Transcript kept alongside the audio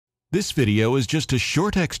This video is just a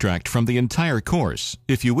short extract from the entire course.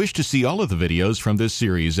 If you wish to see all of the videos from this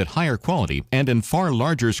series at higher quality and in far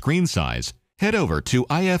larger screen size, head over to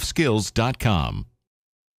ifskills.com.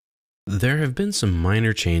 There have been some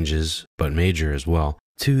minor changes, but major as well,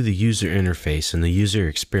 to the user interface and the user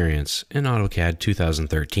experience in AutoCAD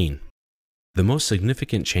 2013. The most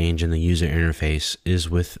significant change in the user interface is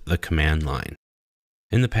with the command line.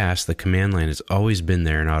 In the past, the command line has always been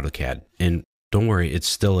there in AutoCAD, and don't worry, it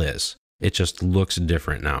still is. It just looks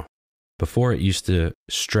different now. Before, it used to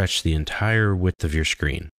stretch the entire width of your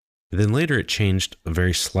screen. Then later it changed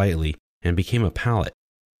very slightly and became a palette.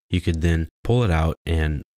 You could then pull it out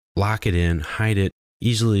and lock it in, hide it,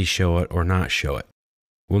 easily show it or not show it.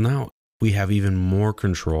 Well, now we have even more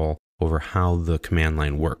control over how the command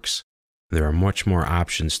line works. There are much more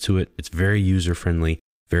options to it. It's very user-friendly,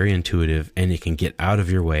 very intuitive, and it can get out of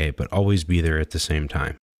your way but always be there at the same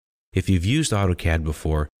time. If you've used AutoCAD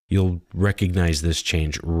before, you'll recognize this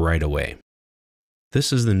change right away.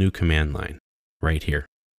 This is the new command line right here.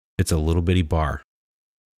 It's a little bitty bar.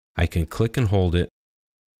 I can click and hold it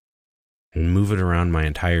and move it around my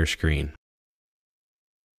entire screen.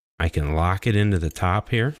 I can lock it into the top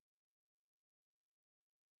here.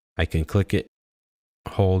 I can click it,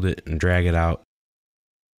 hold it, and drag it out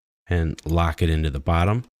and lock it into the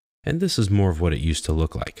bottom. And this is more of what it used to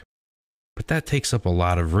look like. But that takes up a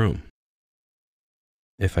lot of room.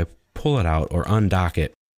 If I pull it out or undock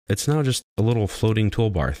it, it's now just a little floating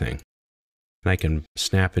toolbar thing. And I can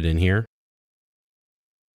snap it in here.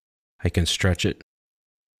 I can stretch it,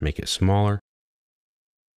 make it smaller,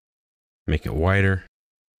 make it wider,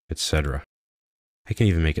 etc. I can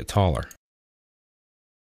even make it taller.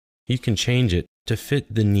 You can change it to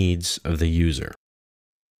fit the needs of the user.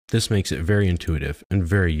 This makes it very intuitive and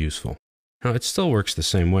very useful. Now, it still works the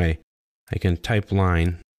same way. I can type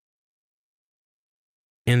line,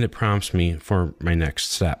 and it prompts me for my next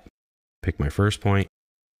step. Pick my first point.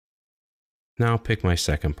 Now pick my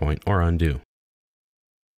second point, or undo.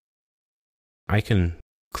 I can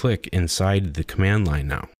click inside the command line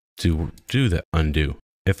now to do the undo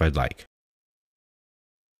if I'd like.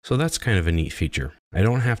 So that's kind of a neat feature. I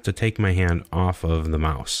don't have to take my hand off of the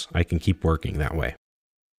mouse. I can keep working that way.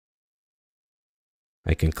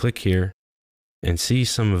 I can click here and see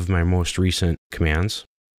some of my most recent commands.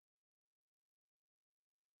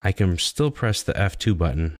 I can still press the F2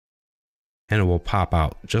 button and it will pop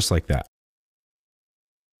out just like that.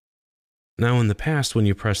 Now, in the past, when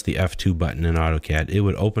you press the F2 button in AutoCAD, it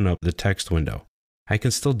would open up the text window. I can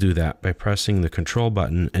still do that by pressing the Control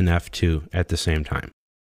button and F2 at the same time,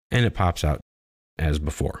 and it pops out as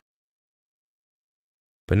before.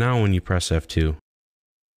 But now when you press F2,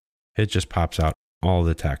 it just pops out all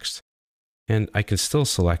the text. And I can still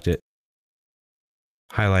select it,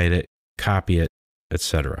 highlight it, copy it,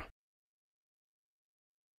 etc.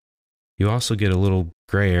 You also get a little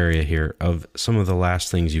gray area here of some of the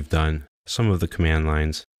last things you've done, some of the command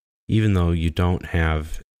lines, even though you don't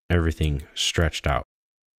have everything stretched out.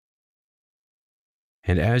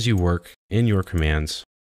 And as you work in your commands,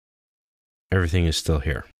 everything is still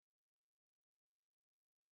here.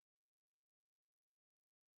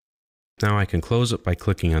 Now I can close it by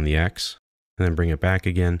clicking on the X and then bring it back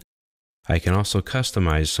again. I can also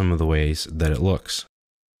customize some of the ways that it looks.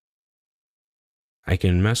 I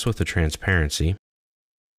can mess with the transparency,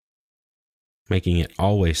 making it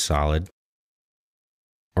always solid,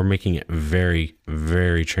 or making it very,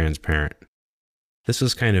 very transparent. This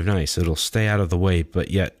is kind of nice. It'll stay out of the way,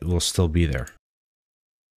 but yet it will still be there.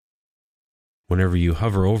 Whenever you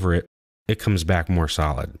hover over it, it comes back more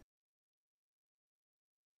solid.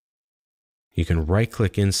 You can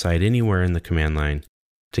right-click inside anywhere in the command line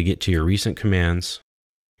to get to your recent commands,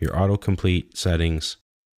 your autocomplete settings,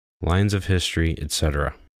 lines of history,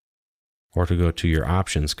 etc. Or to go to your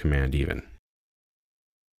options command even.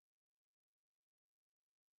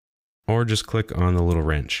 Or just click on the little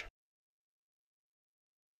wrench.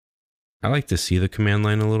 I like to see the command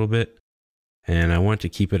line a little bit, and I want to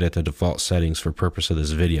keep it at the default settings for purpose of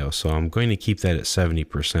this video, so I'm going to keep that at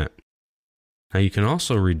 70%. Now you can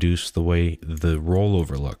also reduce the way the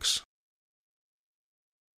rollover looks,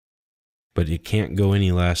 but it can't go any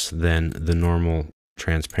less than the normal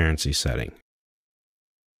transparency setting.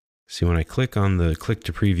 See, when I click on the click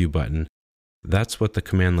to preview button, that's what the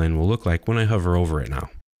command line will look like when I hover over it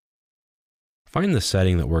now. Find the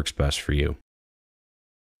setting that works best for you.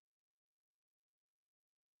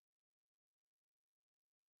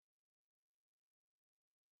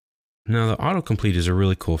 Now, the autocomplete is a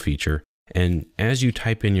really cool feature, and as you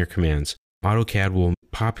type in your commands, AutoCAD will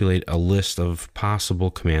populate a list of possible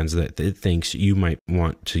commands that it thinks you might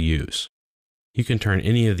want to use. you can turn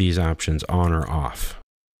any of these options on or off.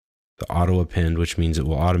 The auto append, which means it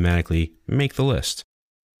will automatically make the list.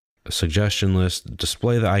 A suggestion list,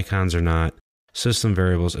 display the icons or not, system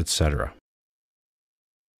variables, etc.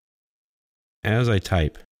 As I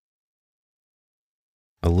type,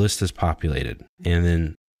 a list is populated and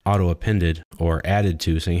then auto appended or added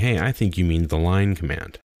to, saying, hey, I think you mean the line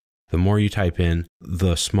command. The more you type in,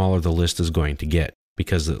 the smaller the list is going to get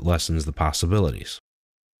because it lessens the possibilities.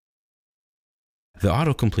 The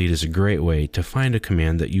autocomplete is a great way to find a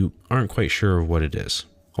command that you aren't quite sure of what it is.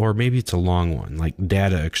 Or maybe it's a long one, like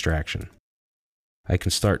data extraction. I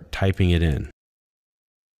can start typing it in.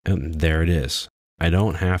 And there it is. I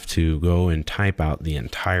don't have to go and type out the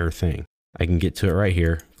entire thing. I can get to it right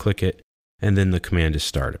here, click it, and then the command is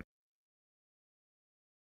started.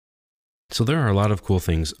 So there are a lot of cool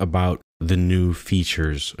things about the new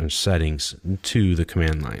features and settings to the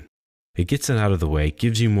command line. It gets it out of the way,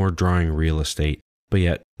 gives you more drawing real estate, but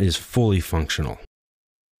yet is fully functional.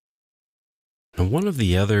 Now, one of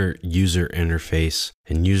the other user interface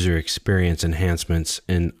and user experience enhancements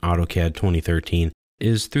in AutoCAD 2013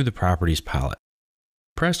 is through the Properties palette.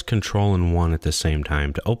 Press Ctrl and 1 at the same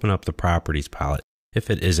time to open up the Properties palette if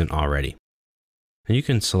it isn't already. And you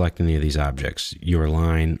can select any of these objects, your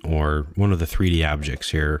line or one of the 3D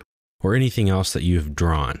objects here, or anything else that you've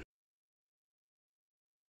drawn.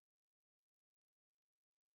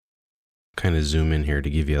 Kind of zoom in here to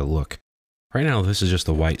give you a look. Right now, this is just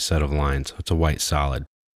a white set of lines. It's a white solid,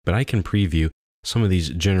 but I can preview some of these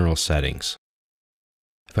general settings.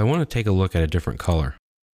 If I want to take a look at a different color,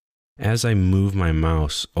 as I move my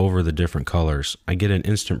mouse over the different colors, I get an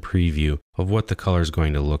instant preview of what the color is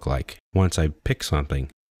going to look like once I pick something.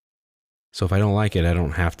 So if I don't like it, I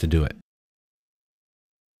don't have to do it.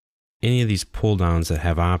 Any of these pull downs that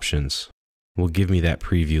have options will give me that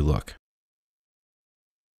preview look.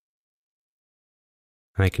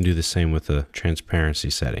 And I can do the same with the transparency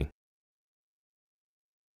setting.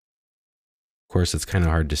 Of course, it's kind of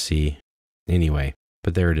hard to see anyway,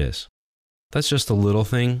 but there it is. That's just a little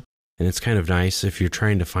thing, and it's kind of nice if you're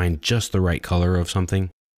trying to find just the right color of something.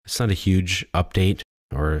 It's not a huge update,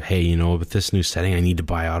 or hey, with this new setting, I need to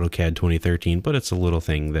buy AutoCAD 2013, but it's a little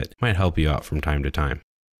thing that might help you out from time to time.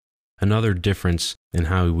 Another difference in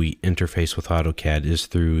how we interface with AutoCAD is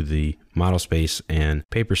through the model space and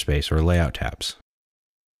paper space or layout tabs.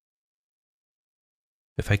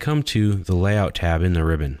 If I come to the Layout tab in the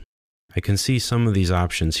ribbon, I can see some of these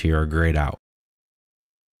options here are grayed out.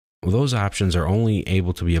 Well, those options are only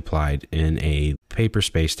able to be applied in a Paper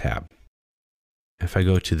Space tab. If I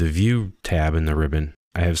go to the View tab in the ribbon,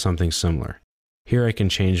 I have something similar. Here I can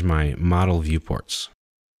change my model viewports.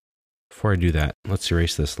 Before I do that, let's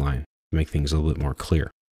erase this line to make things a little bit more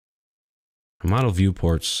clear. Model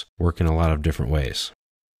viewports work in a lot of different ways.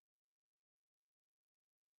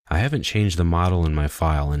 I haven't changed the model in my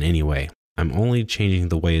file in any way. I'm only changing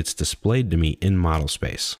the way it's displayed to me in model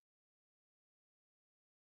space.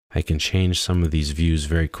 I can change some of these views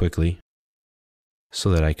very quickly so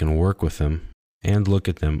that I can work with them and look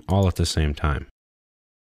at them all at the same time.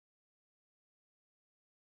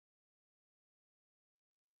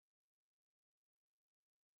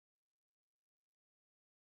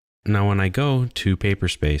 Now when I go to Paper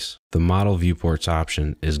Space, the Model Viewports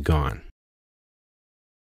option is gone.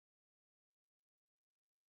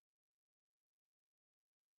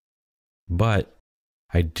 But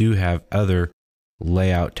I do have other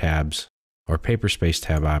Layout tabs or Paper Space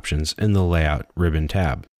tab options in the Layout ribbon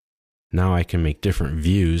tab. Now I can make different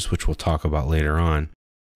views, which we'll talk about later on,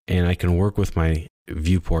 and I can work with my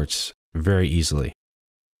viewports very easily.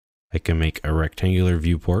 I can make a rectangular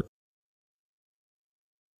viewport.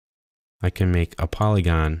 I can make a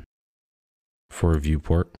polygon for a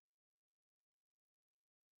viewport.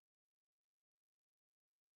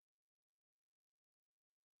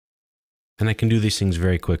 And I can do these things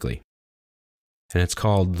very quickly. And it's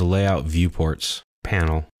called the Layout Viewports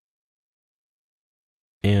panel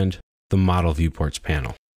and the Model Viewports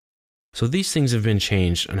panel. So these things have been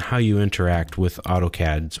changed on how you interact with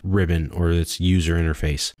AutoCAD's ribbon or its user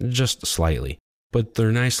interface, just slightly. But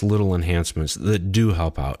they're nice little enhancements that do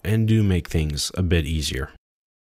help out and do make things a bit easier.